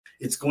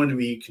it's going to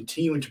be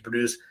continuing to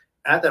produce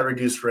at that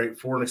reduced rate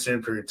for an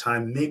extended period of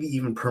time, maybe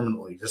even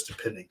permanently, just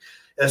depending.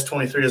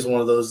 S23 is one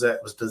of those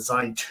that was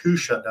designed to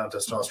shut down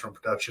testosterone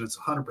production. It's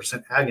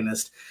 100%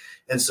 agonist.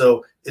 And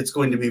so it's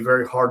going to be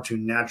very hard to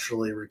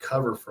naturally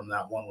recover from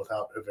that one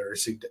without a very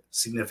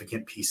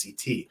significant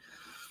PCT.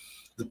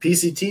 The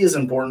PCT is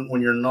important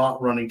when you're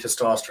not running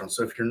testosterone.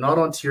 So if you're not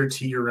on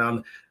TRT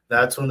year-round,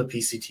 that's when the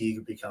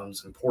PCT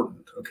becomes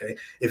important, okay?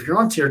 If you're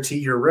on TRT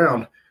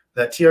year-round,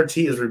 that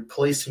TRT is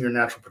replacing your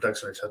natural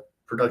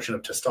production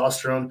of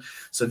testosterone.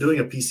 So doing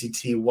a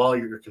PCT while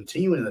you're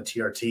continuing the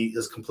TRT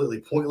is completely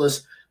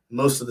pointless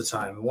most of the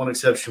time. And one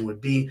exception would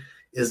be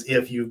is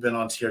if you've been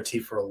on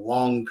TRT for a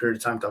long period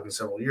of time, talking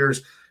several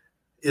years.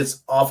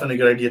 It's often a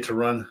good idea to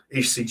run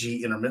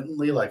HCG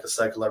intermittently, like a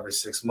cycle every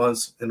 6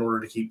 months, in order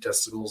to keep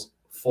testicles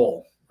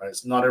full, right?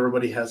 So not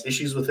everybody has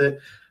issues with it.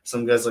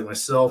 Some guys like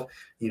myself,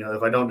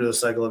 if I don't do a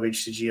cycle of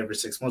HCG every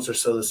 6 months or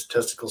so, the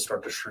testicles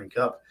start to shrink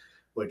up,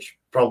 which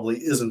probably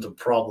isn't a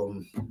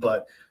problem,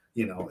 but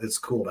it's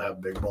cool to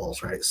have big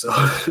balls, right? So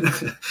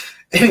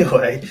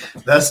anyway,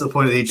 that's the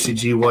point of the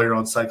HCG while you're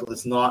on cycle.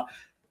 It's not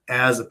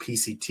as a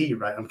PCT,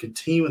 right? I'm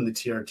continuing the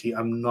TRT.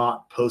 I'm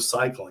not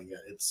post-cycling it.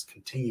 It's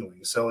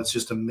continuing. So it's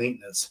just a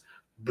maintenance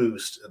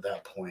boost at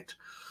that point.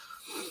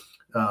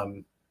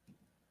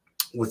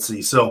 Let's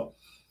see. So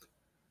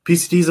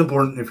PCT is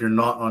important if you're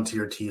not on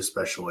TRT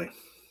especially,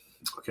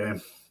 okay?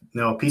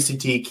 Now,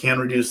 PCT can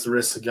reduce the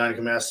risk of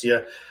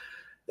gynecomastia,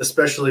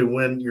 especially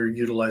when you're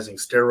utilizing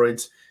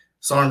steroids.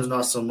 SARMs,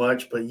 not so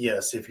much, but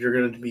yes, if you're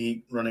going to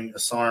be running a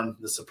SARM,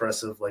 the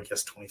suppressive like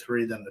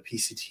S23, then the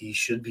PCT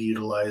should be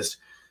utilized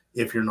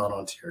if you're not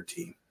on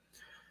TRT.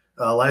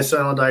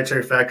 Lifestyle and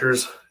dietary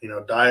factors,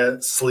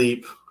 diet,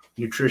 sleep,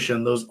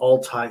 nutrition, those all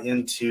tie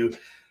into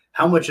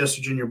how much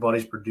estrogen your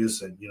body's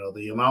producing.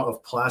 The amount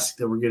of plastic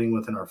that we're getting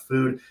within our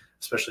food,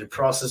 especially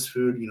processed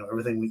food,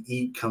 everything we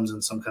eat comes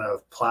in some kind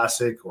of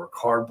plastic or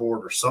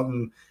cardboard or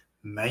something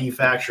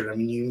manufactured. I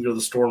mean, you can go to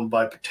the store and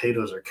buy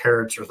potatoes or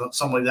carrots or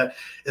something like that.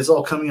 It's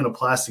all coming in a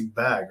plastic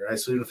bag, right?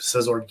 So even if it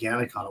says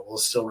organic on it, well,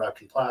 it's still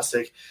wrapped in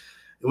plastic,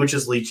 which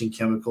is leaching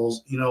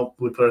chemicals.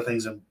 We put our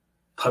things in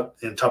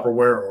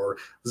Tupperware or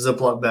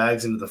Ziploc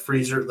bags into the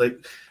freezer.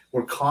 Like,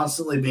 we're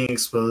constantly being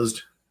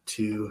exposed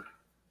to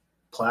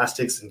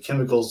plastics and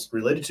chemicals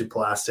related to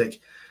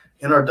plastic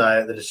in our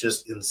diet that is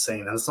just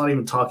insane. And it's not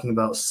even talking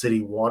about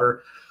city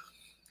water.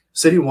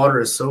 City water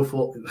is so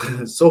full,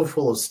 so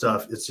full of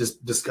stuff. It's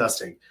just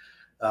disgusting.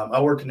 I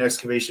worked in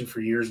excavation for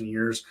years and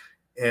years,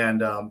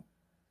 and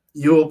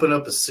you open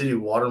up a city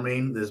water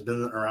main that's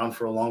been around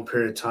for a long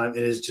period of time.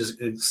 It is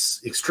just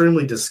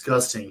extremely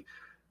disgusting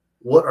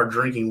what our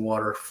drinking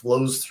water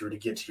flows through to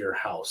get to your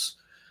house.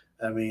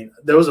 I mean,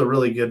 there was a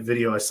really good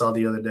video I saw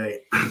the other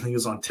day. I think it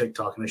was on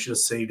TikTok, and I should have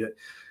saved it.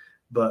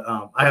 But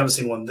I haven't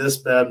seen one this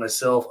bad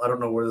myself. I don't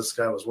know where this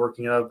guy was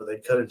working at, but they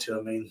cut into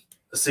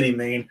a city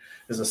main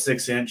is a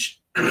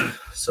 6-inch.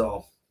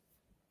 So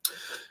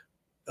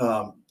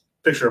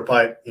picture a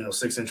pipe,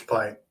 6-inch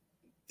pipe.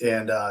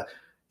 And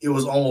it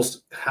was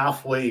almost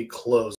halfway closed.